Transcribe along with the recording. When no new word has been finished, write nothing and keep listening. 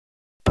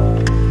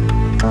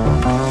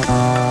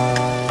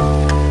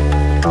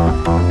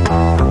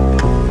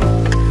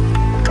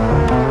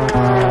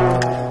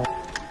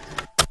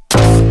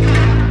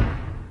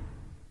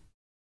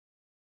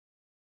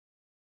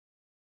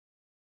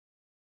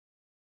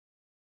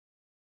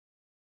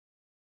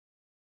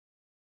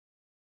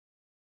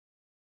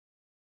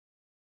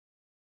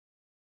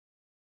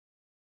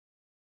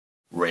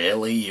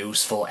Really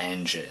useful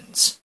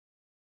engines.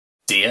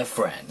 Dear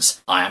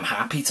friends, I am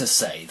happy to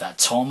say that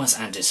Thomas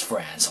and his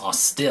friends are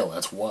still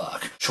at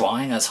work,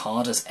 trying as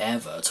hard as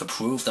ever to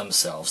prove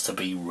themselves to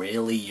be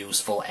really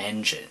useful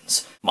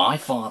engines. My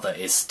father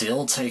is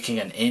still taking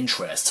an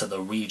interest to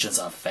the region's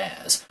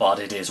affairs, but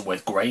it is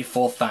with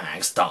grateful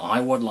thanks that I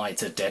would like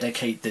to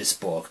dedicate this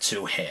book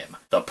to him,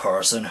 the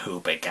person who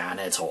began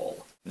it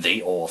all.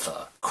 The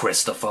author,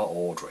 Christopher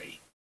Awdry.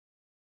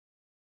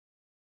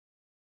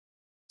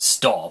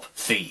 Stop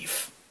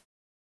Thief.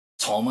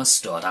 Thomas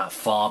stood at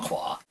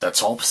Farquhar, the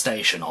top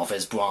station of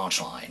his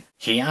branch line.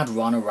 He had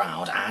run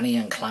around Annie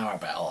and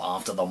Clarabelle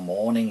after the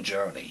morning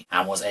journey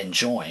and was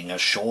enjoying a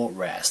short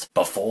rest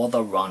before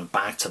the run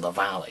back to the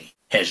valley.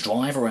 His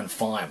driver and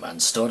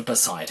fireman stood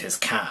beside his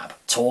cab,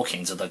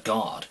 talking to the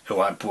guard,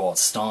 who had brought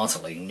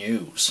startling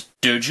news.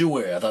 "Did you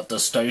hear that the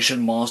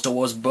station master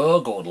was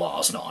burgled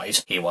last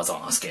night?" he was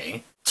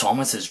asking.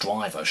 Thomas's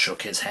driver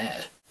shook his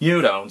head.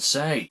 "You don't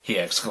say," he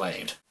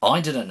exclaimed.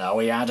 "I didn't know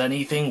he had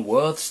anything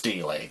worth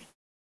stealing."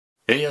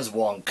 "He has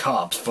won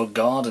cups for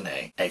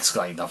gardening,"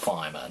 exclaimed the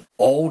fireman.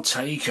 "All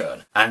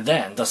taken, and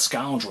then the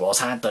scoundrels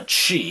had the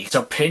cheek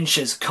to pinch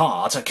his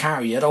car to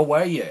carry it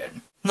away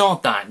in."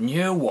 "Not that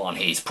new one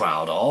he's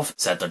proud of,"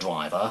 said the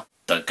driver.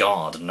 The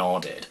guard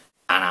nodded,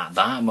 and at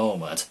that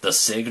moment the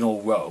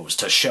signal rose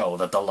to show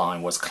that the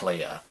line was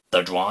clear.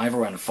 The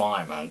driver and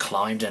fireman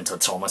climbed into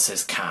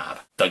Thomas's cab.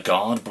 The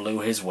guard blew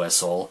his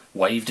whistle,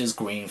 waved his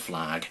green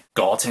flag,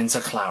 got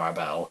into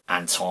Clarabelle,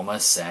 and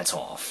Thomas set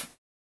off.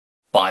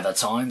 By the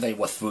time they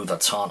were through the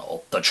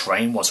tunnel, the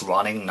train was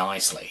running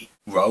nicely.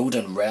 Road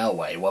and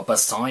railway were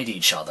beside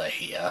each other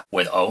here,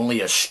 with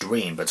only a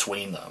stream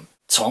between them.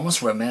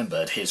 Thomas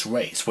remembered his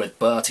race with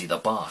Bertie the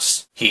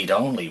bus. He'd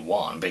only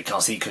won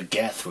because he could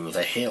get through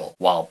the hill,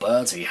 while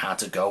Bertie had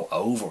to go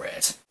over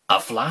it. A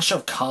flash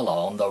of colour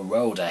on the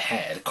road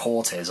ahead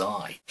caught his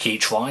eye. He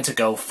tried to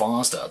go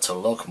faster to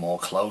look more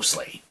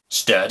closely.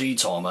 "Steady,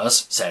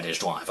 Thomas," said his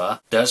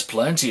driver. "There's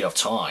plenty of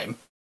time."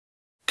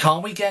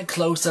 "Can't we get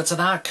closer to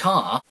that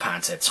car?"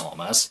 panted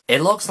Thomas.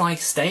 "It looks like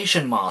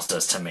station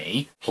masters to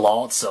me."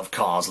 "Lots of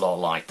cars look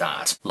like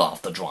that,"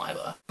 laughed the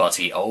driver. But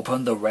he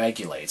opened the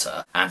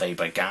regulator and they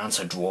began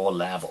to draw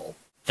level.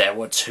 There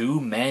were two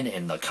men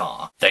in the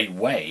car. They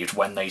waved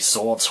when they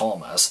saw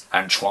Thomas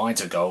and tried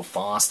to go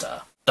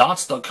faster.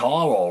 "That's the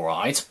car all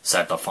right,"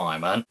 said the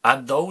fireman,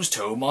 "and those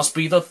two must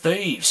be the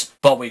thieves.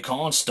 But we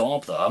can't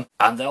stop them,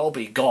 and they'll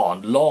be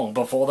gone long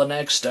before the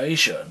next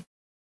station."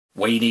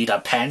 "We need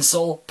a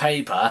pencil,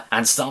 paper,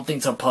 and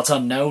something to put a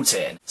note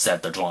in,"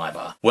 said the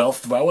driver. "We'll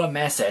throw a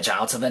message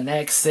out to the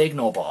next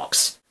signal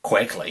box."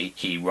 Quickly,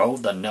 he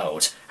wrote the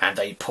note, and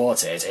they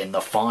put it in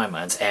the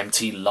fireman's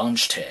empty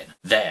lunch tin.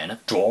 Then,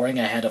 drawing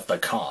ahead of the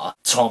car,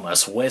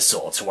 Thomas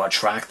whistled to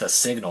attract the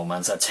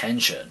signalman's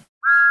attention.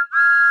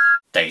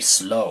 They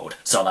slowed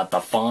so that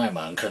the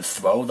fireman could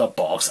throw the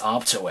box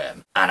up to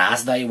him, and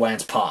as they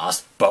went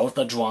past, both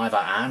the driver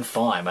and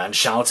fireman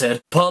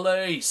shouted,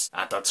 "Police!"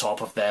 at the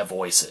top of their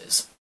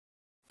voices.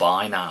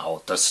 By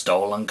now, the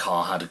stolen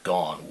car had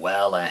gone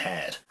well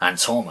ahead, and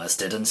Thomas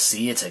didn't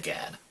see it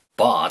again.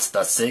 But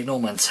the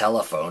signalman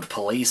telephoned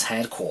police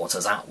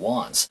headquarters at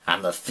once,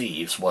 and the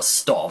thieves were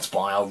stopped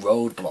by a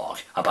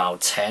roadblock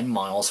about 10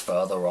 miles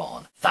further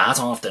on. That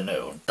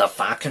afternoon, the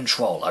Fat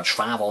Controller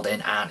travelled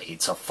in Annie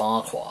to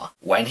Farquhar.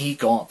 When he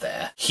got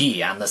there,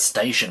 he and the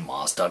station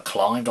master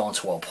climbed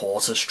onto a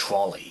porter's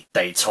trolley.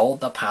 They told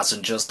the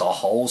passengers the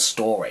whole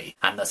story,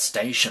 and the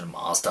station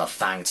master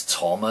thanked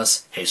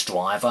Thomas, his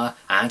driver,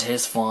 and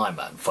his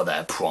fireman for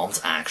their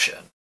prompt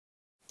action.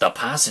 The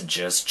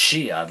passengers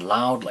cheered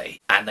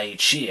loudly, and they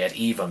cheered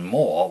even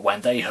more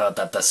when they heard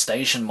that the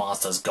station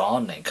master's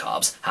gardening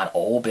cups had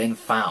all been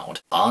found,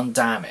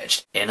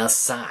 undamaged, in a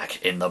sack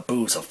in the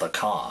boot of the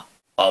car.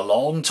 "A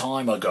long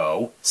time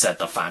ago," said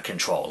the Fat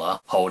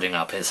Controller, holding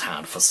up his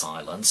hand for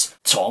silence,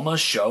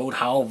 "Thomas showed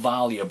how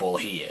valuable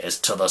he is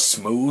to the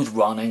smooth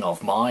running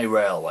of my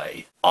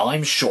railway.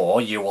 I'm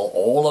sure you will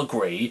all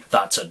agree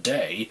that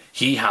today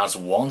he has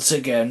once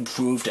again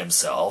proved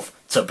himself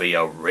to be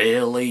a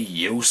really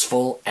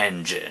useful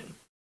engine."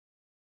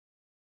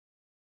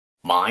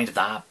 Mind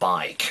that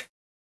bike.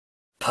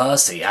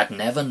 Percy had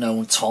never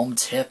known Tom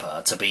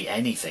Tipper to be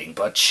anything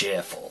but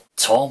cheerful.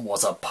 Tom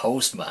was a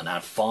postman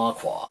at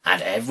Farquhar,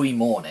 and every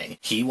morning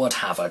he would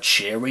have a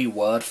cheery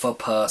word for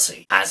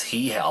Percy as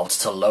he helped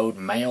to load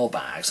mail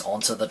bags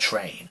onto the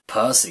train.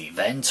 Percy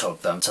then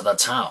took them to the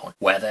town,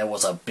 where there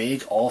was a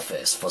big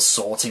office for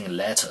sorting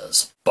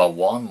letters. But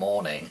one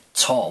morning,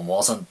 Tom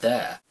wasn't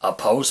there. A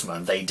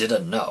postman they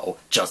didn't know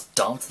just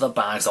dumped the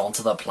bags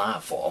onto the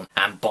platform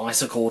and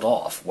bicycled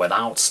off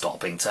without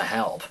stopping to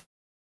help.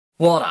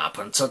 "What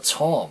happened to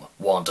Tom?"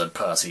 wondered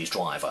Percy's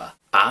driver.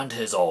 "And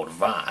his old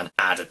van,"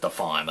 added the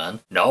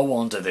fireman. "No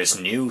wonder this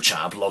new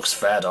chap looks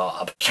fed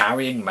up.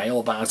 Carrying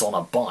mailbags on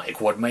a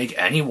bike would make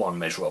anyone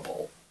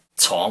miserable."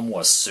 Tom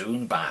was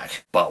soon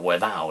back, but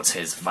without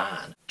his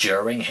van.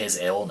 During his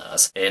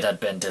illness, it had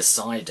been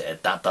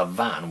decided that the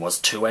van was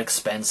too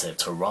expensive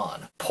to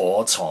run.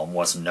 Poor Tom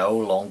was no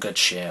longer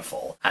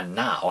cheerful, and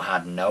now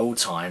had no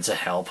time to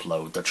help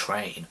load the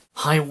train.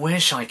 "I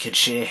wish I could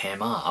cheer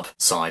him up,"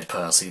 sighed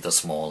Percy the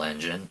small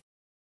engine.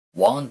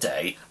 One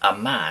day, a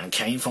man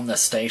came from the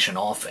station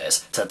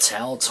office to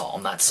tell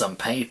Tom that some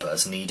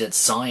papers needed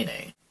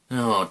signing.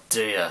 "Oh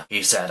dear,"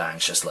 he said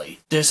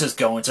anxiously, "this is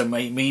going to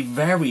make me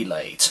very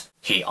late."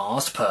 He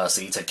asked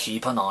Percy to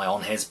keep an eye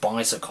on his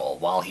bicycle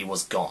while he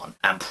was gone,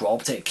 and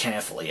propped it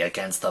carefully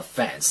against the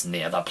fence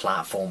near the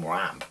platform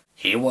ramp.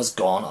 He was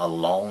gone a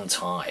long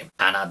time,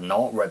 and had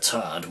not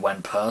returned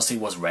when Percy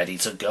was ready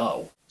to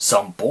go.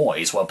 Some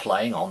boys were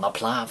playing on the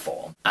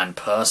platform, and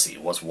Percy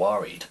was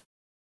worried.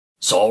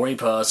 "Sorry,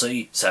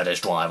 Percy," said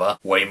his driver.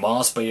 "We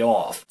must be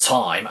off.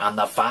 Time and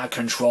the Fat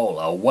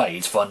Controller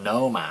wait for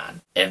no man."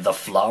 In the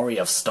flurry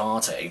of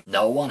starting,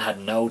 no one had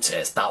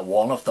noticed that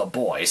one of the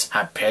boys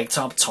had picked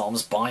up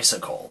Tom's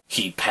bicycle.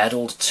 He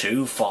pedaled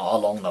too far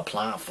along the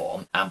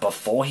platform, and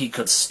before he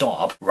could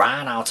stop,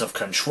 ran out of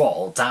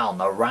control down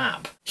the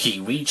ramp. He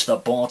reached the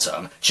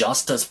bottom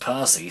just as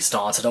Percy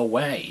started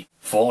away.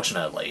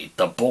 Fortunately,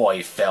 the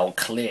boy fell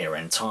clear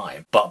in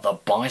time, but the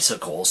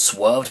bicycle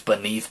swerved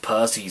beneath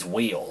Percy's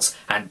wheels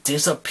and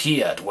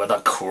disappeared with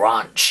a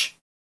crunch.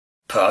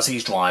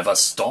 Percy's driver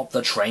stopped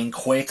the train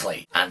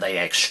quickly, and they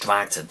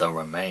extracted the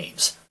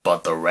remains,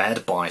 but the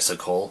red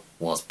bicycle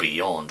was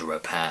beyond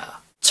repair.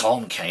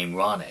 Tom came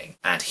running,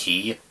 and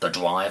he, the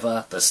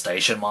driver, the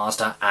station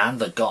master, and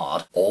the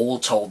guard all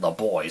told the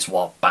boys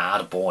what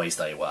bad boys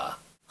they were.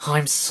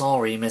 "I'm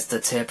sorry, Mr.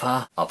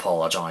 Tipper,"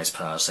 apologized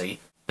Percy.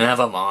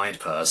 "Never mind,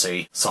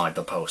 Percy," sighed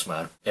the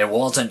postman. "It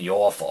wasn't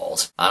your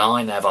fault, and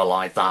I never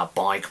liked that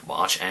bike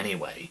much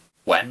anyway."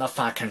 When the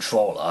Fat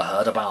Controller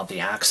heard about the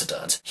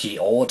accident, he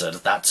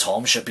ordered that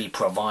Tom should be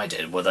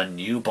provided with a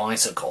new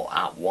bicycle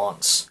at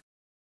once.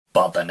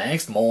 But the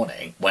next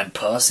morning, when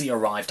Percy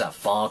arrived at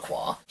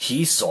Farquhar,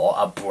 he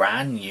saw a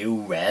brand new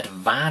red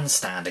van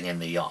standing in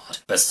the yard,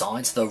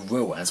 besides the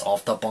ruins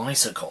of the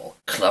bicycle.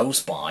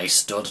 Close by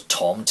stood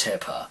Tom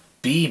Tipper,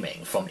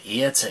 beaming from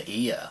ear to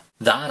ear.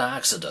 "That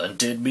accident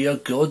did me a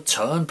good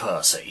turn,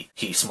 Percy,"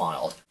 he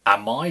smiled,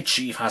 "and my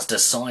chief has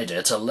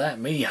decided to let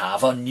me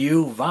have a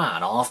new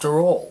van after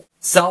all."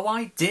 "So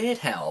I did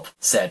help,"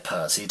 said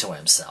Percy to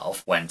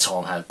himself when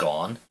Tom had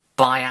gone.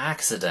 "By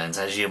accident,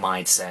 as you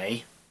might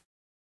say."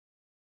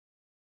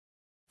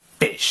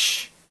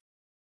 Fish.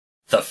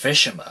 The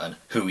fishermen,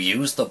 who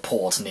used the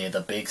port near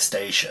the big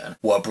station,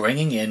 were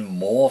bringing in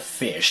more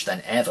fish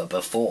than ever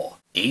before.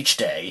 Each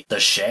day, the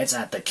sheds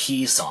at the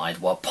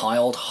quayside were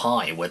piled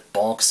high with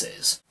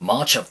boxes.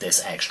 Much of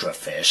this extra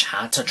fish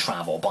had to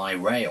travel by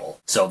rail,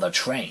 so the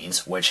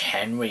trains, which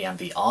Henry and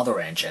the other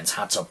engines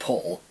had to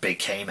pull,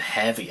 became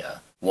heavier.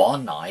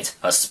 One night,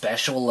 a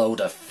special load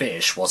of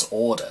fish was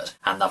ordered,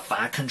 and the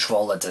Fat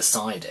Controller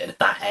decided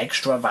that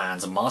extra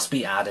vans must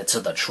be added to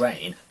the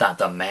train that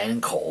the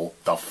men call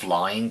the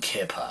Flying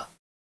Kipper.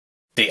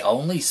 The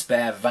only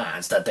spare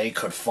vans that they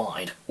could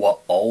find were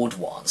old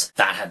ones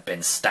that had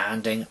been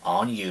standing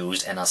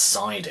unused in a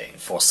siding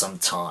for some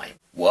time.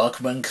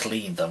 Workmen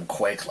cleaned them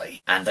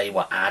quickly, and they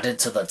were added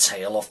to the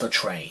tail of the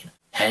train.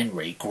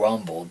 Henry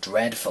grumbled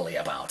dreadfully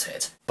about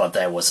it, but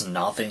there was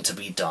nothing to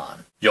be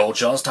done. "You'll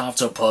just have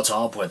to put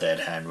up with it,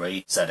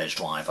 Henry," said his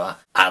driver.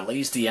 "At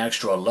least the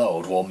extra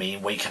load will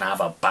mean we can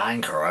have a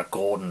banker at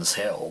Gordon's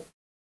Hill."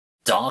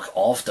 Doc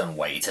often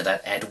waited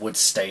at Edward's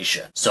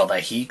station so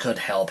that he could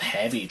help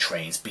heavy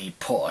trains be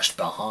pushed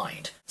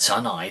behind.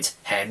 Tonight,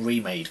 Henry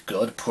made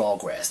good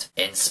progress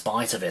in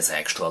spite of his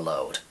extra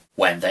load.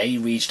 When they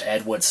reached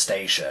Edward's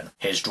station,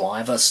 his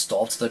driver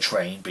stopped the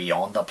train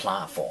beyond the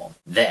platform.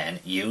 Then,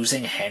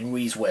 using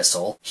Henry's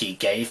whistle, he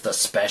gave the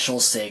special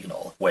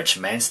signal, which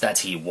meant that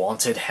he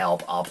wanted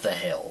help up the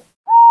hill.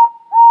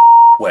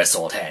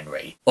 Whistled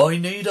Henry. "I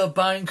need a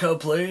banker,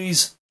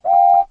 please,"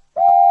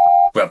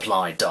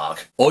 replied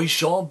Doc. "I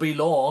shan't be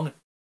long."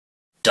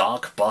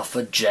 Doc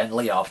buffered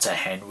gently up to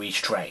Henry's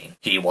train.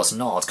 He was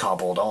not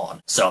coupled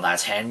on, so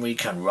that Henry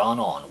can run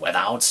on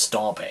without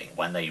stopping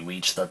when they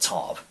reach the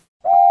top.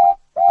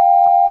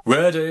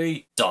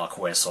 "Ready," Doc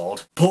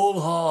whistled.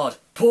 Pull hard,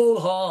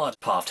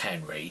 puffed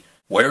Henry.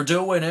 We're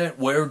doing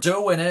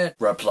it,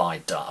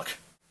 replied Doc.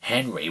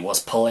 Henry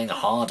was pulling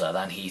harder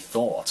than he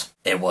thought.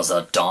 It was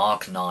a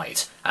dark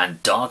night,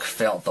 and Doc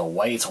felt the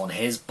weight on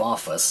his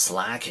buffers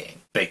slacking.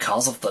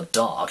 Because of the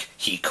dark,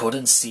 he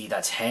couldn't see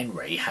that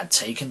Henry had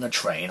taken the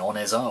train on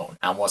his own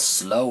and was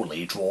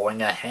slowly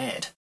drawing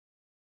ahead.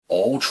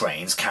 All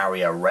trains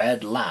carry a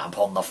red lamp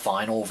on the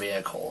final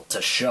vehicle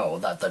to show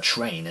that the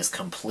train is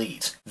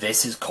complete.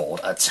 This is called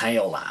a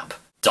tail lamp.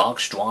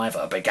 Doc's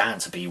driver began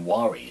to be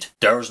worried.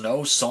 "There's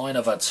no sign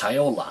of a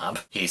tail lamp,"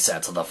 he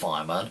said to the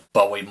fireman,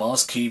 "but we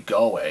must keep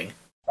going."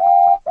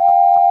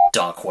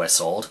 Doc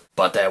whistled,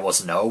 but there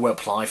was no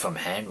reply from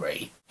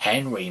Henry.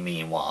 Henry,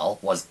 meanwhile,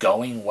 was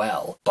going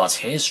well,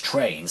 but his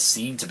train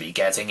seemed to be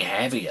getting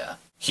heavier.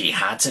 He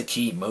had to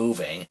keep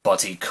moving,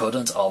 but he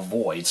couldn't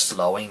avoid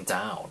slowing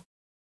down.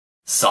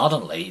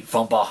 Suddenly,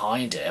 from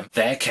behind him,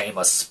 there came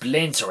a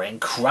splintering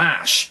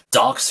crash.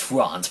 Doug's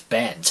front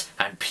bent,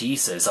 and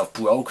pieces of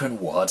broken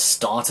wood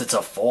started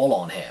to fall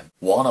on him,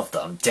 one of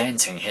them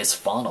denting his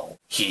funnel.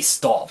 He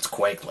stopped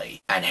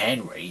quickly, and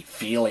Henry,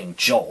 feeling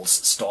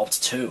jolts,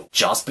 stopped too,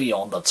 just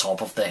beyond the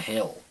top of the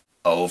hill.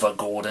 Over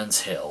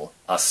Gordon's hill,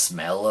 a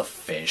smell of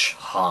fish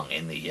hung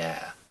in the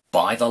air.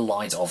 By the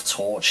light of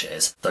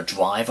torches, the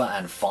driver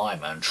and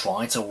fireman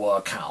tried to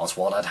work out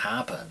what had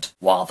happened,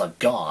 while the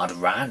guard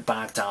ran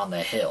back down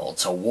the hill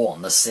to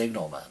warn the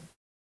signalman.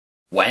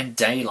 When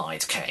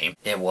daylight came,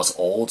 it was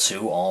all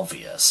too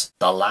obvious.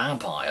 The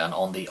lamp iron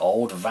on the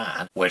old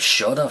van, which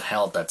should have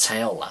held the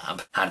tail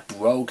lamp, had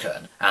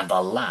broken, and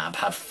the lamp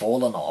had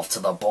fallen off to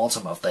the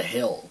bottom of the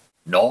hill.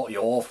 "Not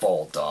your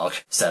fault, Doug,"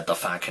 said the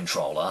Fat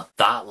Controller.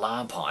 "That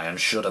lamp iron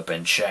should have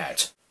been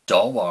checked.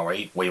 Don't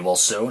worry, we will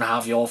soon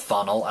have your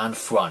funnel and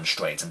front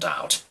straightened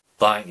out."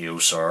 "Thank you,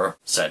 sir,"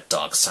 said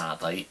Doug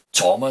sadly.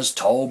 "Thomas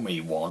told me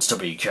once to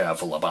be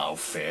careful about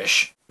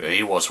fish.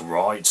 He was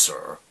right,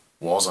 sir,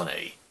 wasn't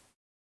he?"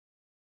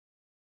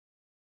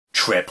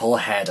 Triple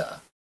header.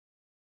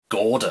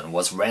 Gordon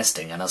was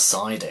resting in a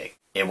siding.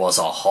 It was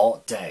a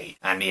hot day,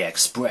 and the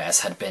express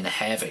had been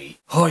heavy.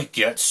 "I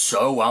get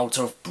so out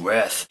of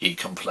breath," he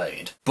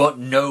complained, "but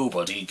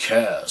nobody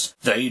cares.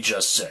 They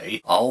just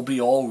say, 'I'll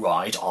be all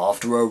right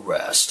after a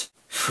rest.'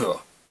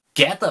 Phew.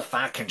 "Get the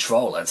Fat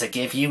Controller to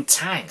give you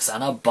tanks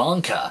and a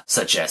bunker,"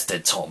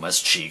 suggested Thomas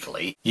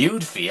cheekily.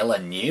 "You'd feel a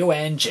new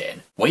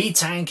engine. We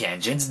tank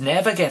engines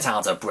never get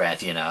out of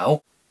breath, you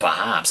know."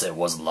 Perhaps it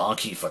was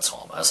lucky for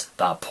Thomas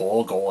that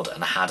poor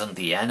Gordon hadn't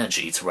the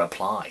energy to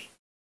reply.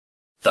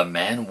 The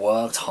men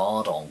worked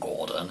hard on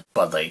Gordon,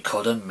 but they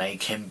couldn't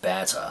make him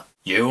better.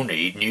 "You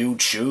need new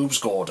tubes,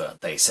 Gordon,"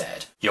 they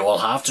said. "You will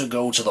have to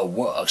go to the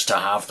works to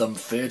have them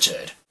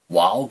fitted."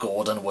 While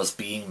Gordon was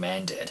being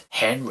mended,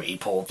 Henry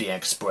pulled the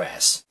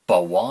express.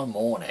 But one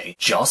morning,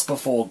 just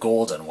before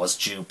Gordon was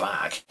due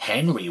back,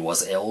 Henry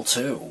was ill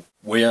too.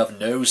 "We have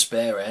no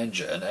spare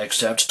engine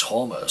except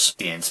Thomas,"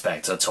 the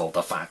inspector told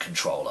the Fat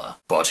Controller.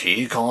 "But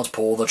he can't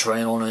pull the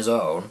train on his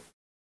own."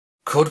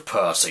 "Could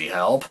Percy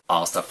help?"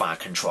 asked the Fat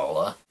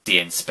Controller. The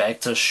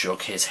inspector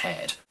shook his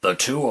head. "The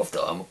two of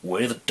them,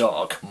 with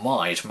Doug,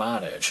 might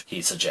manage,"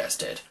 he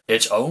suggested.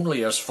 "It's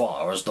only as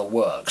far as the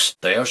works.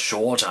 They are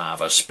sure to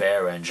have a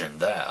spare engine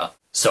there."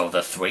 So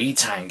the three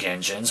tank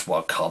engines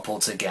were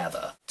coupled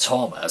together,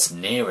 Thomas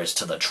nearest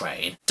to the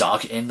train,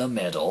 Doug in the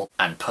middle,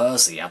 and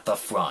Percy at the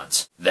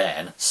front.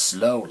 Then,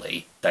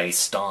 slowly, they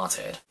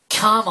started.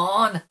 "Come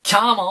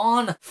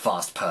on,"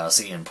 fussed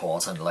Percy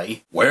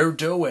importantly. "We're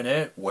doing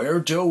it,"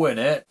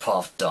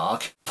 puffed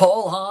Doug.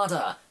 Pull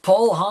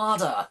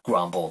harder,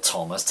 grumbled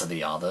Thomas to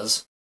the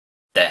others.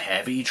 The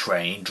heavy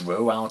train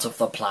drew out of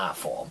the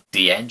platform.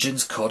 The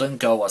engines couldn't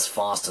go as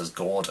fast as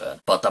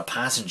Gordon, but the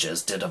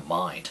passengers didn't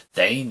mind.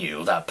 They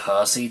knew that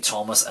Percy,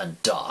 Thomas,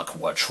 and Doug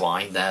were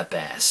trying their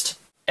best.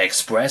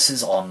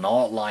 Expresses are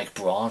not like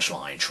branch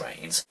line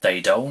trains. They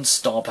don't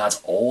stop at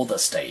all the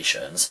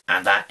stations,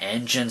 and their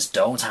engines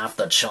don't have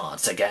the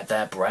chance to get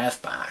their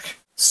breath back.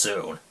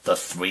 Soon, the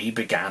three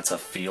began to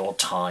feel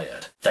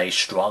tired. They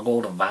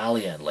struggled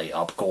valiantly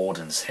up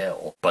Gordon's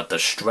hill, but the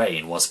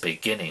strain was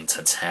beginning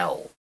to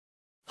tell.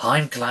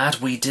 "I'm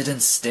glad we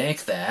didn't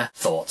stick there,"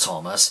 thought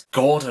Thomas.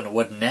 "Gordon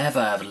would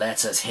never have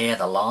let us hear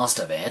the last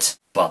of it."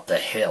 But the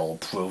hill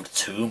proved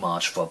too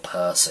much for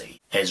Percy.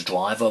 His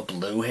driver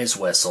blew his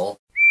whistle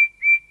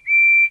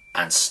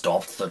and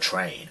stopped the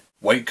train.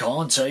 "We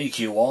can't take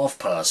you off,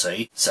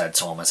 Percy," said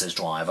Thomas's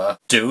driver.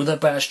 "Do the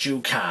best you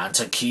can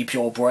to keep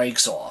your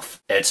brakes off.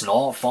 It's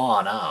not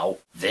far now."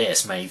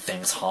 This made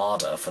things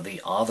harder for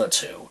the other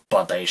two,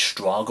 but they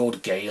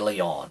struggled gaily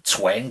on,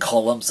 twin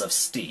columns of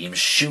steam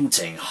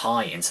shooting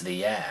high into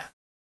the air.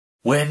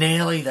 We're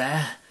nearly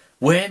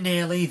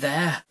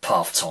there,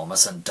 puffed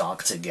Thomas and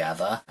Doug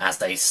together as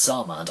they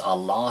summoned a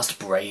last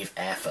brave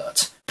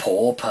effort.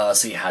 Poor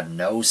Percy had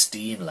no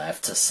steam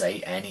left to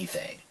say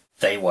anything.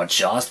 They were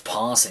just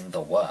passing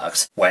the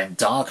works when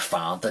Doug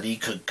found that he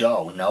could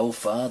go no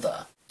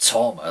further.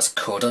 Thomas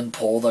couldn't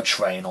pull the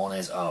train on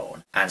his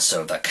own, and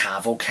so the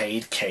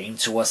cavalcade came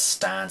to a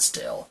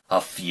standstill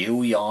a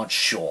few yards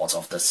short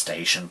of the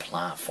station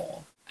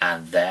platform.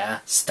 And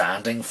there,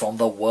 standing from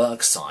the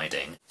work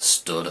siding,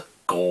 stood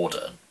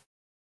Gordon.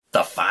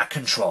 The Fat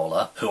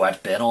Controller, who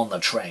had been on the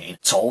train,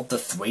 told the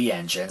three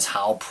engines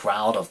how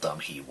proud of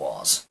them he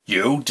was.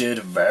 "You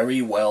did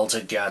very well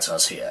to get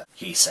us here,"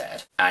 he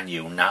said, "and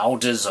you now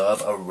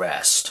deserve a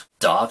rest."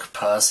 Doug,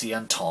 Percy,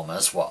 and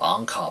Thomas were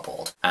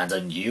uncoupled, and a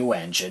new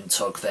engine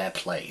took their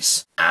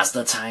place. As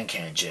the tank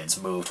engines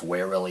moved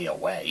wearily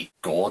away,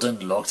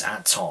 Gordon looked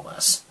at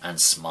Thomas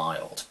and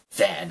smiled.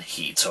 Then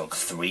he took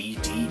 3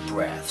 deep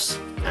breaths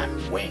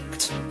and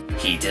winked.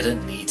 He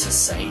didn't need to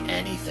say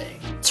anything.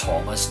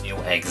 Thomas knew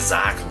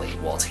exactly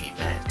what he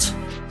meant.